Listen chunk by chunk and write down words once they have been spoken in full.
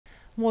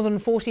More than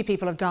 40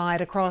 people have died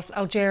across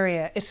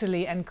Algeria,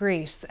 Italy and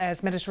Greece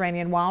as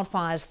Mediterranean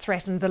wildfires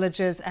threaten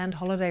villages and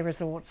holiday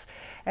resorts.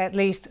 At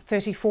least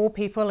 34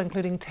 people,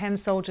 including 10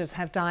 soldiers,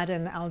 have died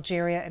in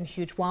Algeria in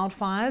huge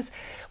wildfires.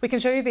 We can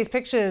show you these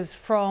pictures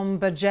from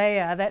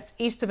Bajaya, that's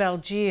east of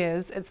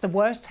Algiers. It's the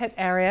worst hit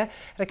area.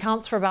 It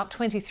accounts for about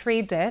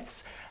 23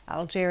 deaths.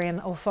 Algerian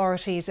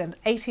authorities and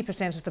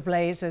 80% of the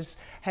blazes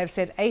have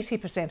said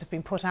 80% have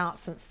been put out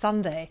since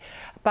Sunday.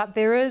 But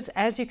there is,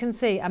 as you can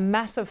see, a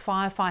massive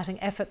firefighting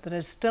effort that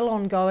is still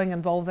ongoing,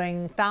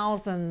 involving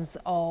thousands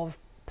of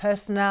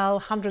personnel,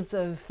 hundreds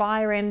of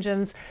fire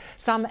engines,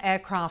 some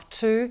aircraft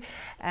too,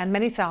 and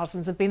many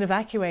thousands have been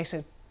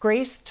evacuated.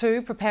 Greece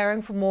too,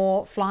 preparing for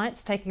more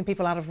flights, taking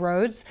people out of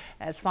roads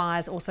as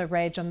fires also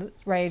rage on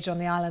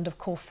the island of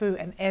Corfu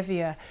and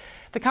Evia.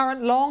 The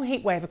current long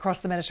heat wave across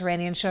the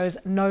Mediterranean shows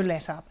no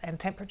let-up, and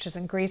temperatures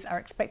in Greece are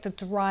expected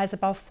to rise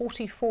above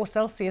 44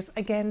 Celsius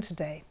again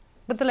today.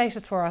 With the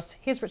latest for us,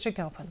 here's Richard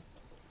Galpin.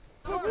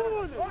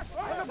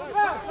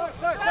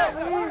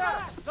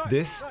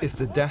 This is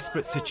the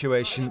desperate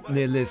situation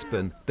near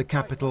Lisbon, the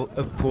capital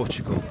of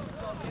Portugal,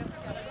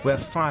 where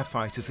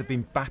firefighters have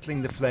been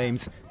battling the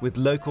flames with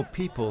local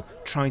people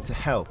trying to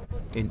help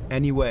in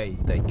any way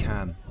they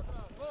can.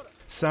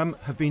 Some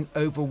have been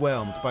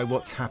overwhelmed by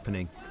what's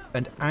happening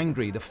and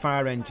angry the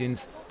fire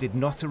engines did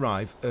not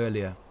arrive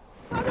earlier.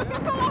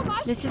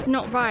 This is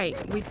not right.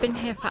 We've been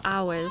here for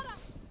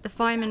hours. The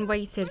firemen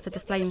waited for the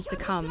flames to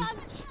come.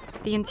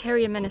 The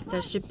Interior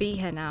Minister should be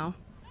here now.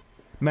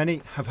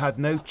 Many have had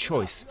no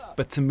choice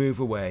but to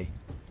move away,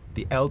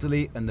 the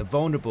elderly and the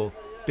vulnerable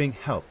being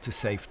helped to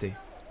safety.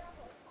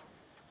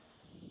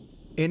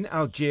 In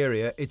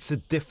Algeria, it's a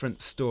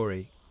different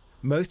story.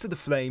 Most of the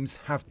flames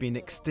have been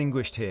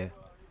extinguished here,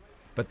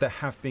 but there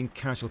have been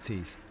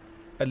casualties.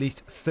 At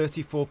least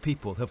 34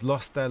 people have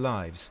lost their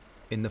lives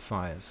in the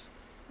fires.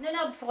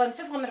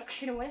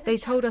 They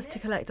told us to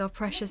collect our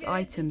precious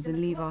items and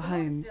leave our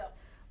homes.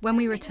 When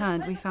we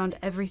returned, we found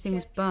everything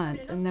was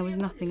burnt and there was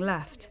nothing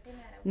left.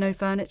 No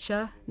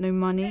furniture, no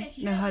money,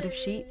 no herd of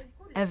sheep.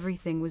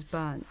 Everything was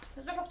burnt.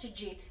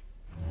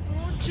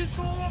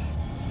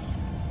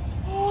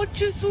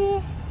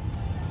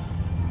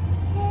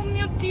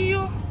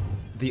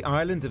 The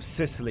island of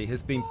Sicily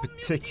has been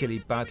particularly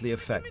badly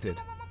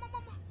affected.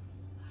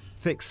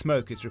 Thick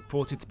smoke is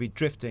reported to be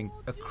drifting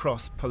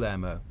across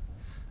Palermo.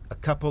 A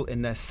couple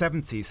in their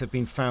 70s have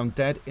been found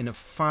dead in a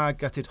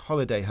fire-gutted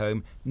holiday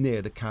home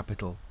near the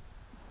capital.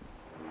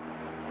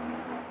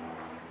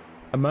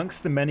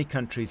 Amongst the many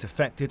countries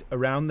affected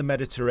around the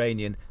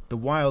Mediterranean, the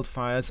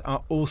wildfires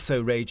are also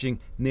raging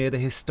near the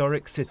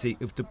historic city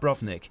of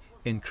Dubrovnik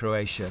in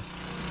Croatia.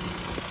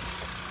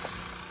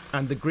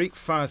 And the Greek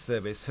fire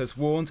service has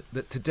warned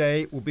that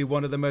today will be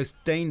one of the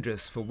most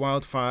dangerous for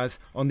wildfires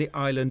on the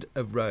island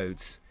of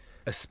Rhodes.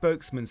 A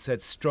spokesman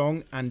said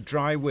strong and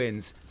dry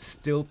winds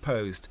still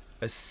posed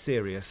a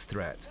serious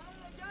threat.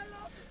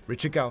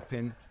 Richard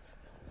Galpin,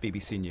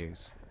 BBC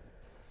News.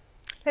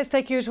 Let's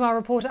take you to our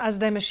reporter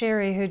Azadeh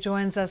Mashiri, who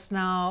joins us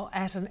now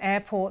at an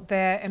airport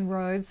there in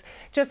Rhodes.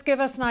 Just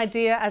give us an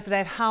idea,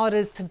 Azadeh, how it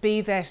is to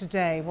be there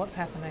today. What's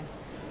happening?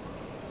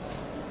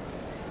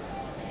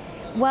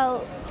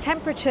 Well,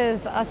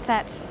 temperatures are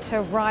set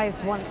to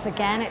rise once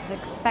again. It's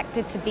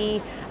expected to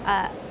be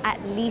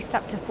at least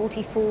up to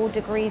 44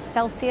 degrees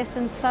Celsius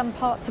in some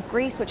parts of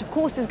Greece, which of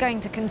course is going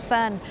to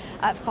concern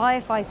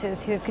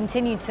firefighters who have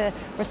continued to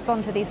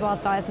respond to these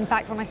wildfires. In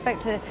fact, when I spoke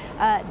to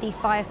the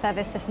fire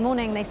service this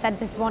morning, they said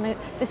this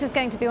is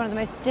going to be one of the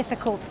most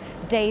difficult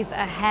days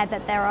ahead,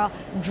 that there are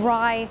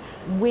dry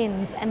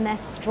winds and they're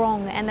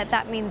strong, and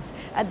that means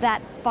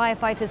that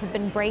firefighters have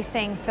been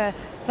bracing for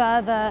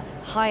further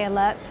high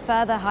alerts,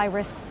 further high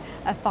risks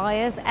of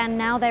fires, and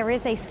now there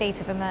is a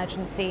state of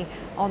emergency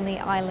on the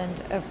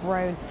island of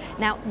Rhodes.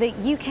 Now, the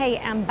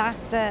UK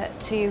ambassador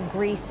to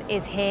Greece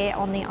is here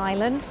on the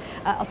island.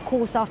 Of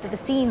course, after the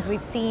scenes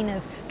we've seen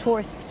of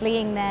tourists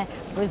fleeing their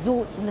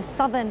resorts in the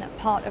southern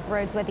part of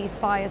Rhodes where these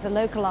fires are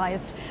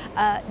localised,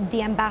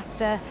 the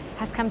ambassador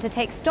has come to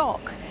take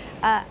stock.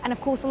 And of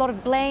course, a lot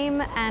of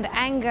blame and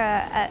anger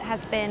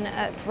has been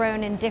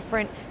thrown in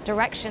different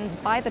directions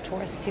by the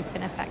tourists who've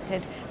been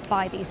affected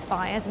by these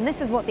fires. And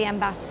this is what the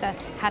ambassador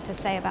had to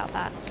say about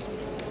that.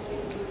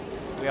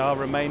 We are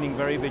remaining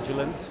very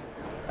vigilant.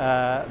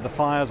 The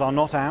fires are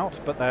not out,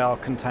 but they are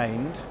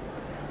contained.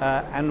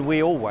 And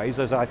we always,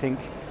 as I think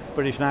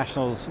British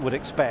nationals would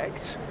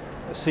expect,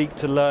 seek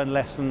to learn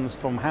lessons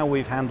from how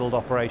we've handled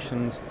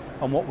operations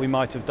and what we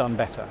might have done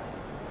better.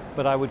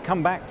 But I would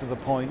come back to the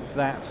point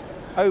that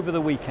over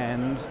the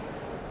weekend,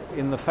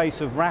 in the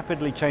face of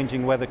rapidly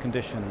changing weather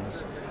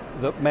conditions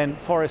that meant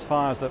forest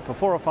fires that for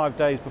 4 or 5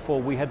 days before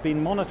we had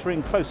been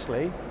monitoring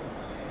closely,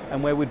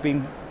 and where we'd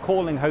been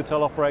calling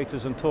hotel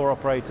operators and tour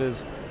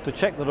operators to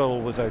check that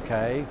all was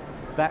okay,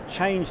 that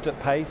changed at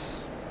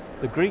pace.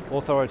 The Greek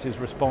authorities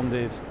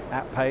responded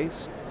at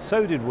pace,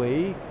 so did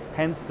we,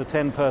 hence the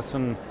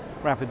 10-person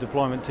rapid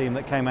deployment team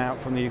that came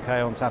out from the UK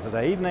on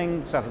Saturday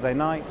evening, Saturday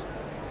night.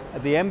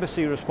 The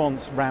embassy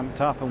response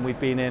ramped up, and we've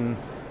been in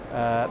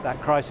that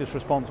crisis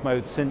response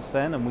mode since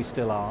then, and we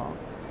still are.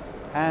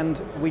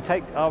 And we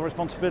take our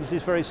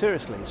responsibilities very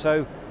seriously.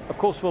 So, of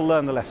course, we'll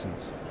learn the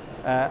lessons.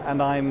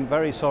 And I'm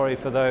very sorry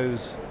for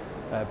those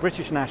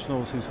British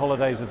nationals whose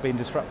holidays have been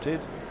disrupted.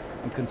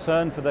 I'm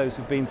concerned for those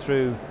who've been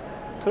through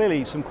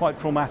clearly some quite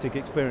traumatic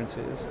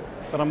experiences,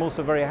 but I'm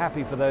also very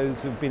happy for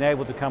those who've been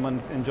able to come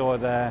and enjoy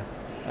their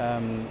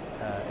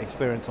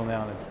experience on the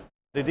island.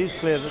 It is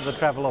clear that the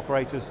travel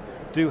operators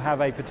do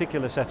have a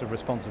particular set of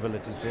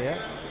responsibilities here.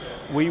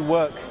 We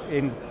work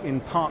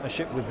in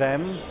partnership with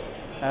them,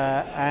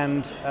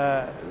 and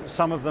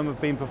some of them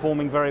have been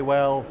performing very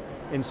well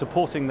in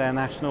supporting their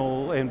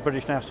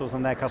British nationals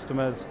and their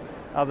customers.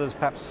 Others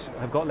perhaps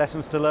have got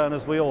lessons to learn,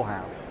 as we all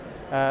have.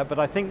 But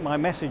I think my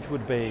message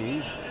would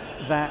be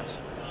that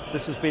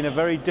this has been a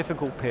very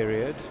difficult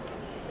period.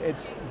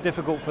 It's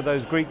difficult for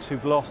those Greeks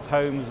who've lost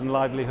homes and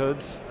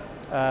livelihoods,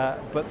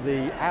 but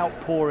the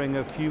outpouring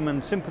of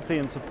human sympathy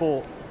and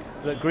support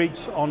that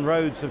Greeks on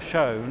Rhodes have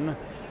shown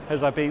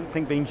has, I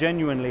think, been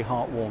genuinely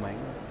heartwarming.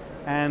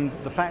 And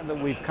the fact that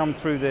we've come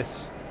through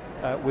this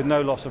with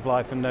no loss of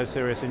life and no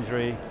serious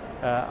injury,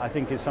 I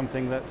think is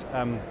something that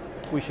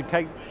we should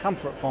take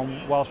comfort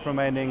from, whilst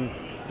remaining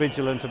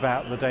vigilant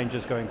about the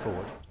dangers going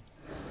forward.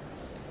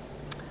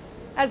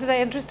 As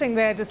today, interesting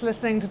there, just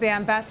listening to the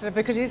ambassador,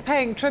 because he's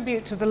paying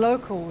tribute to the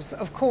locals,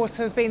 of course,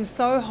 who have been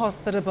so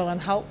hospitable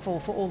and helpful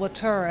for all the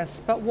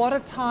tourists. But what a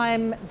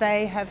time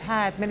they have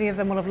had. Many of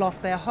them will have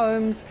lost their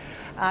homes.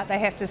 They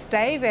have to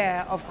stay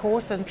there, of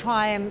course, and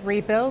try and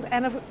rebuild,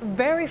 and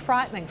very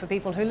frightening for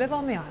people who live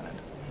on the island.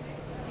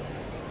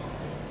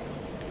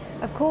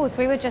 Of course,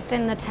 we were just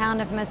in the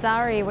town of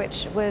Mazari,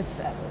 which was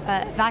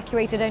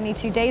evacuated only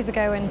 2 days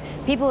ago, and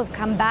people have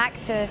come back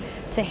to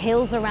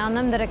hills around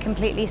them that are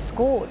completely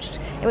scorched.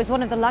 It was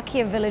one of the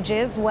luckier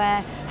villages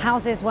where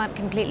houses weren't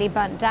completely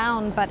burnt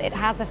down, but it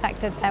has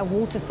affected their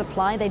water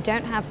supply. They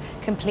don't have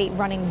complete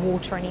running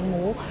water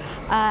anymore.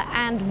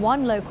 And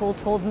one local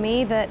told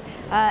me that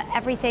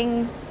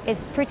everything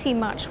is pretty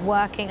much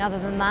working other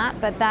than that,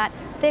 but that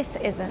this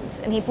isn't.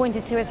 And he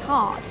pointed to his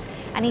heart,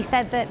 and he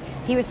said that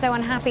he was so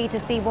unhappy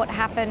to see what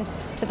happened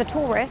to the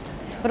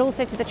tourists, but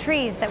also to the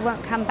trees that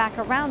won't come back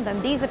around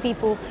them. These are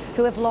people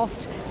who have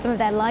lost some of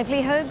their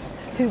livelihoods,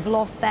 who've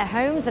lost their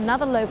homes.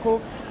 Another local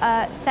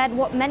said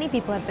what many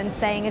people have been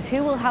saying is,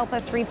 who will help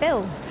us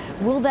rebuild?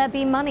 Will there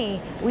be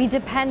money? We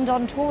depend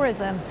on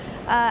tourism.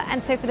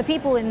 And so for the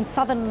people in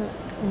southern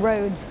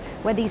Rhodes,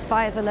 where these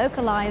fires are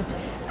localized,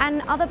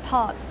 and other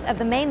parts of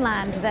the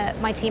mainland that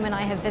my team and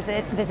I have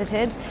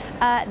visited,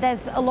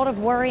 there's a lot of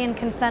worry and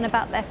concern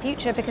about their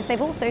future, because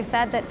they've also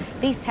said that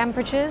these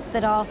temperatures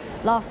that are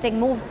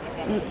lasting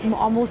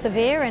are more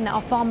severe and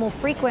are far more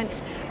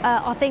frequent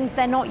are things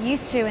they're not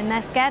used to, and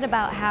they're scared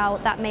about how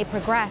that may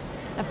progress.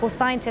 Of course,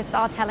 scientists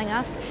are telling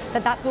us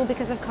that that's all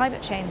because of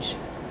climate change.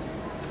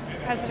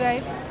 As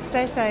today,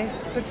 stay safe.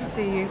 Good to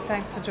see you.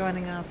 Thanks for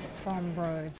joining us from Rhodes.